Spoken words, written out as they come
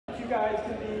guys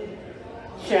can be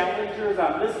challengers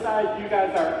on this side. You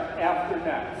guys are after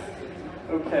next.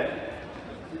 Okay.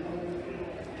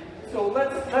 So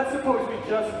let's suppose we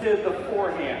just did the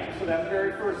forehand. So that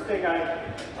very first thing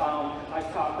I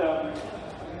taught them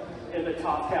in the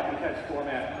top tap and catch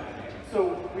format.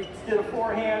 So we did a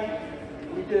forehand.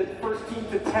 We did first team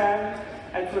to 10,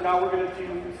 and so now we're going to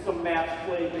do some match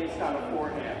play based on a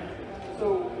forehand.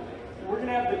 So we're going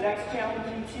to have the next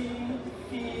challenging team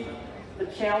feed the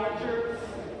challengers.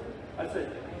 I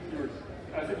said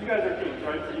you guys are teams,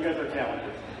 right? So you guys are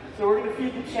challengers. So we're going to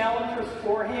feed the challengers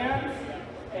forehands,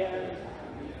 and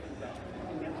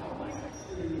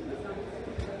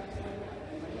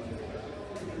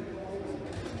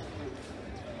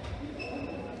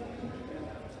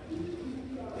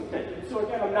so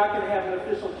again, I'm not going to have an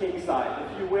official king side.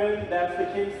 If you win, that's the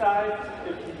king side.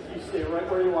 If you stay right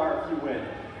where you are if you win.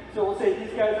 So we'll say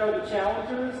these guys are the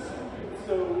challengers.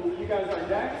 So you guys are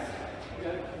next.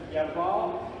 You have a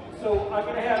ball. So I'm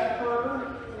going to have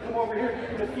her come over here.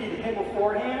 You're going to feed him a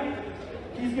forehand.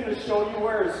 He's going to show you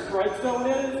where his strike zone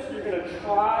is. You're going to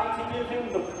try to give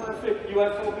him the perfect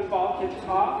U.S. Open ball kid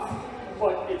toss.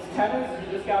 But it's tennis,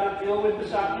 you just got to deal with the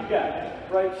shot you get,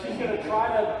 right? She's going to try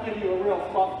to give you a real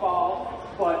fluff ball,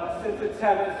 but since it's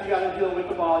tennis, you got to deal with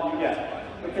the ball you get.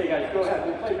 Okay, guys, go ahead.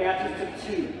 We'll play matches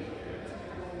to 2.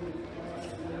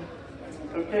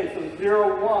 Okay, so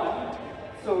 0-1.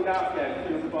 So now, yeah,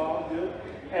 clear the ball, good.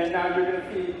 And now you're going to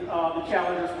feed the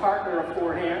challenger's partner a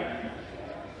forehand.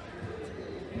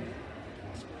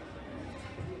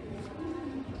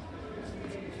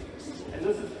 And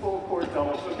this is full court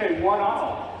doubles. Okay,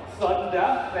 1-all. Sudden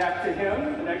death, back to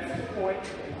him. The next point.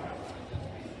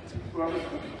 Whoever's.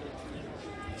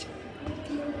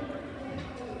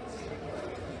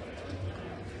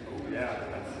 Oh yeah,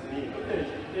 that's neat. Okay,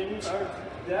 kings are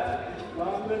dead.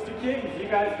 Long live the kings. You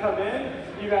guys come in,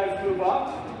 you guys move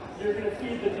up. You're going to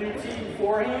feed the new team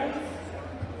forehands.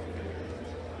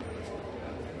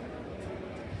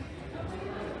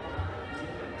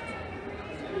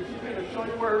 She's going to show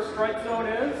you where her strike zone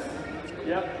is.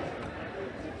 Yep.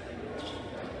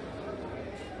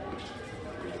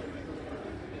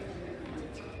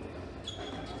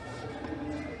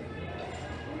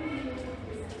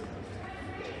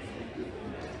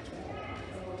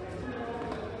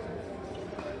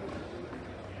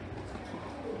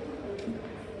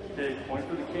 Okay, point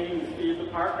for the kings, feed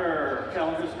the partner,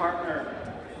 challenger's partner.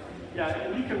 Yeah,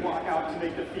 and you can walk out to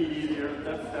make the feed easier.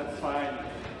 That's fine.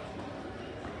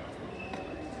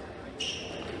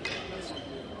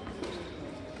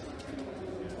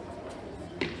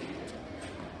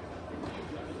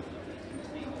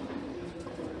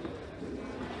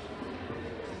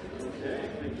 Okay,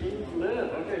 the kings live.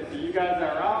 Okay, so you guys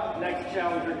are out. Next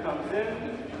challenger comes in.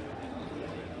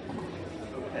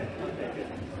 Okay,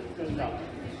 good enough.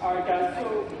 All right, guys,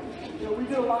 so we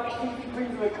do a lot of kings and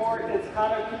queens of the court. It's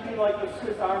kind of could be like the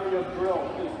Swiss Army of drill.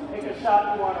 Just pick a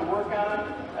shot you want to work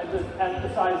on and just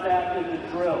emphasize that in the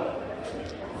drill.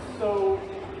 So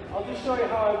I'll just show you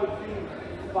how I would do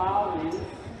volleys.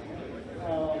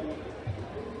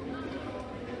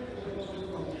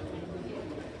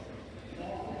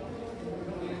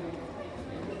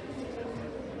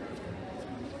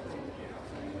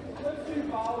 Let's do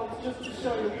volleys just to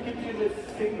show you we can do this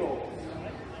single.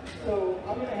 So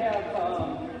I'm going to have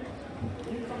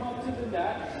you come up to the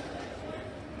net,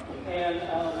 and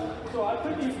so I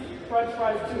put these French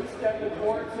fries to extend the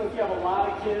court. So if you have a lot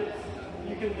of kids,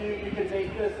 you can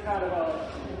make this kind of a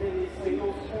mini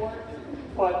singles court.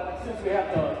 But since we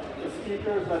have the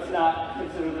speakers, let's not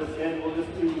consider this in. We'll just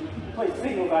play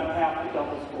singles on half the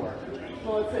doubles court. So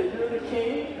let's say you're the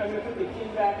king. I'm going to put the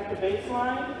king back at the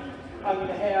baseline. I'm going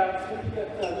to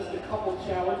get just a couple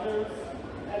challengers.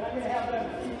 And I'm going to have them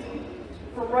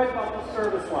from right about the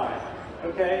service line,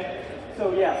 okay?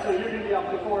 So yeah, so you're going to be up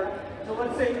the court. So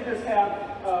let's say we just have,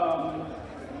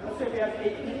 let's say we have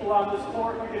 8 people on this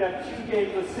court. We could have 2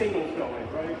 games of singles going,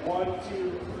 right? 1,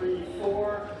 2, 3,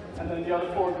 4, and then the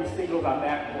other 4 would be singles on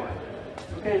that court.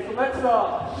 Okay, so let's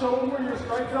show them where your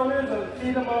strike zone is and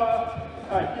feed them all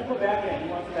right, give them a backhand. He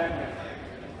wants a backhand.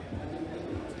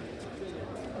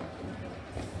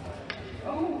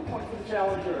 Oh, point for the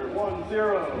challenger.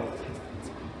 1-0.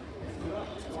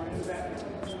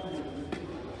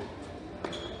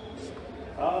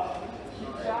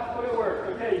 Cheap shot, but it worked.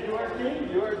 Okay, you are king,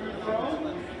 you are dethroned.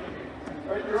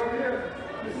 All right, you're over here.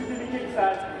 This is the king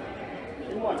side.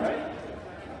 You won, right?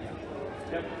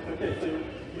 Yep. Okay, so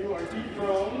you are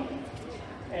dethroned,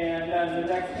 and then the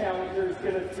next challenger is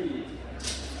going to feed.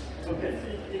 Okay,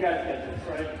 so you guys get this,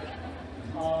 right?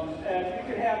 And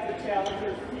you can have the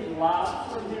challengers feed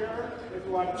lobs from here if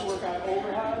you want to work on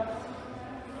overhead.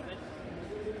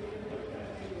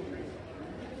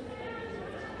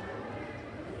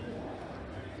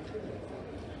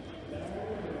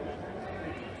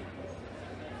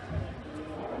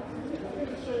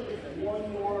 One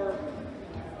more,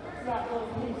 it's not really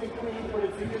clean and clean, but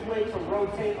it's a good way to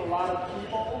rotate a lot of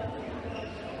people.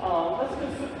 Let's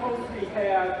just suppose we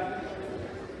had,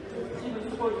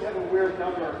 even suppose you have a weird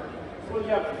number. Suppose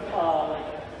you have like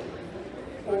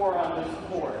 4 on this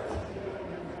court.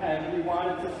 And we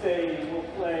wanted to say we'll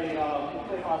play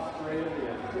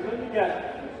Australia. So then you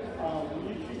get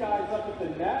you guys up at the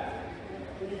net,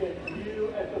 then you get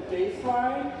you at the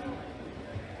baseline,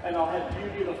 and I'll have you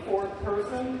be the 4th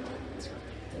person.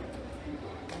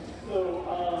 So,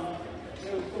 so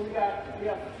we have,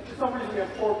 for some reason we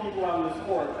have 4 people on this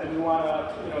court, and we want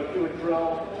to, do a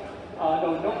drill.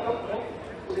 No.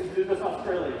 We're going to do this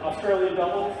Australian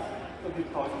doubles. Some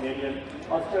people call it Canadian.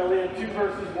 Australian 2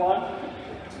 versus 1.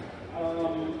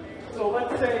 So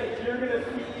let's say you're going to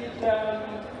feed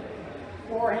them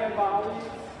forehand volleys,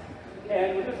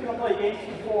 and we're just going to play games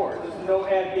to 4. There's no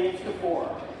add games to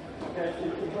 4. Okay, so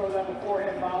you can throw them a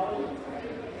forehand volley.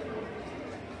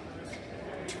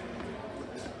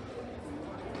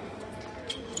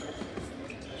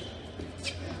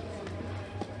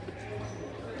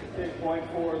 Okay, point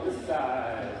for this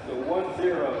side. So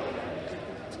 1-0.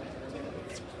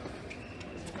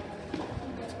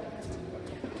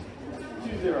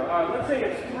 All right, let's say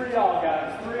it's 3-all,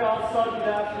 guys. 3-all, sudden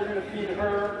death. You're going to feed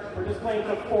her. We're just playing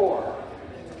to 4.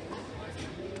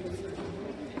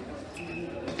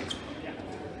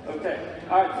 Okay.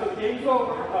 All right, so the game's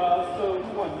over. So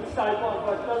this side won,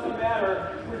 but it doesn't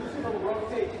matter. We're just going to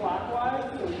rotate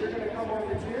clockwise. So you're going to come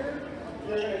over here.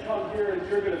 You're going to come here, and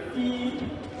you're going to feed.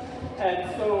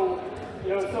 And so,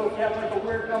 so if you have like a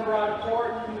weird number on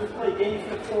court, you can just play games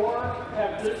to 4.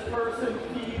 Have this person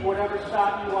feed whatever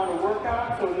shot you want to work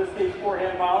on. So in this case,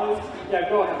 forehand volleys. Yeah,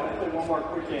 go ahead. Let's play one more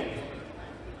quick game.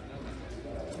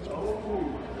 Oh,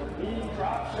 mean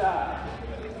drop shot.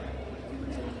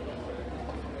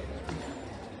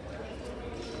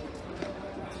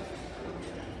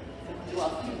 You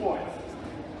lost 2 points.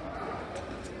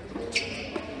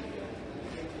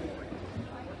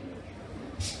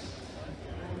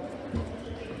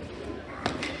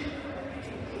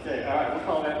 Okay, all right, we'll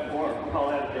call that 4. We'll call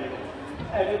that a day.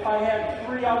 And if I had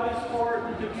 3 on this court,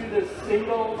 we could do this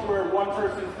singles where one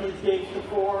person feeds games to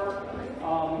 4.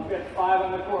 We've got 5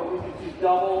 on the court. We could do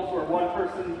doubles where one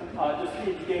person just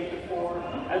feeds the game to 4.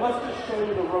 And let's just show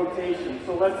you the rotation.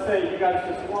 So let's say you guys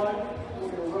just won. We're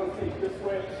going to rotate this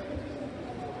way.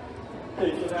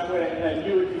 Okay, so that way, and then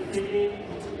you would be feeding.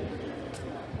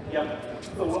 Yep.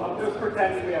 So I'm just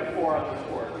pretending we have 4 on this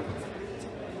court.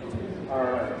 All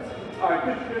right. All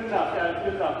right, good enough, guys,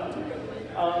 good enough.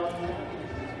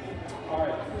 All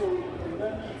right,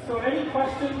 so any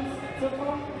questions so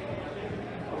far?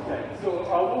 Okay, so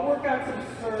we'll work on some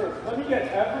serves. Let me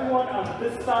get everyone on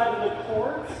this side of the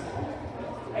court.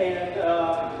 And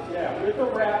yeah, with the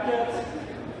rackets.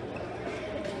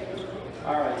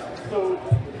 All right, so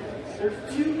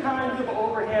there's 2 kinds of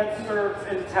overhand serves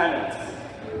in tennis.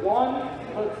 One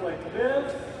looks like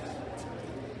this.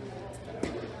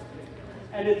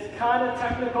 And it's kind of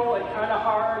technical and kind of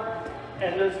hard,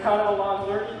 and there's kind of a long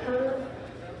learning curve.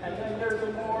 And then there's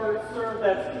a more serve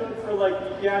that's good for like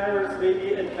beginners,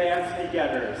 maybe advanced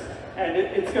beginners. And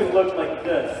it's going to look like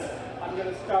this. I'm going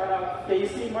to start out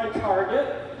facing my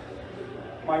target.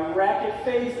 My racket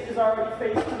face is already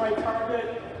faced to my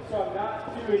target, so I'm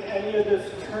not doing any of this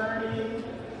turning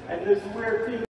and this weird thing.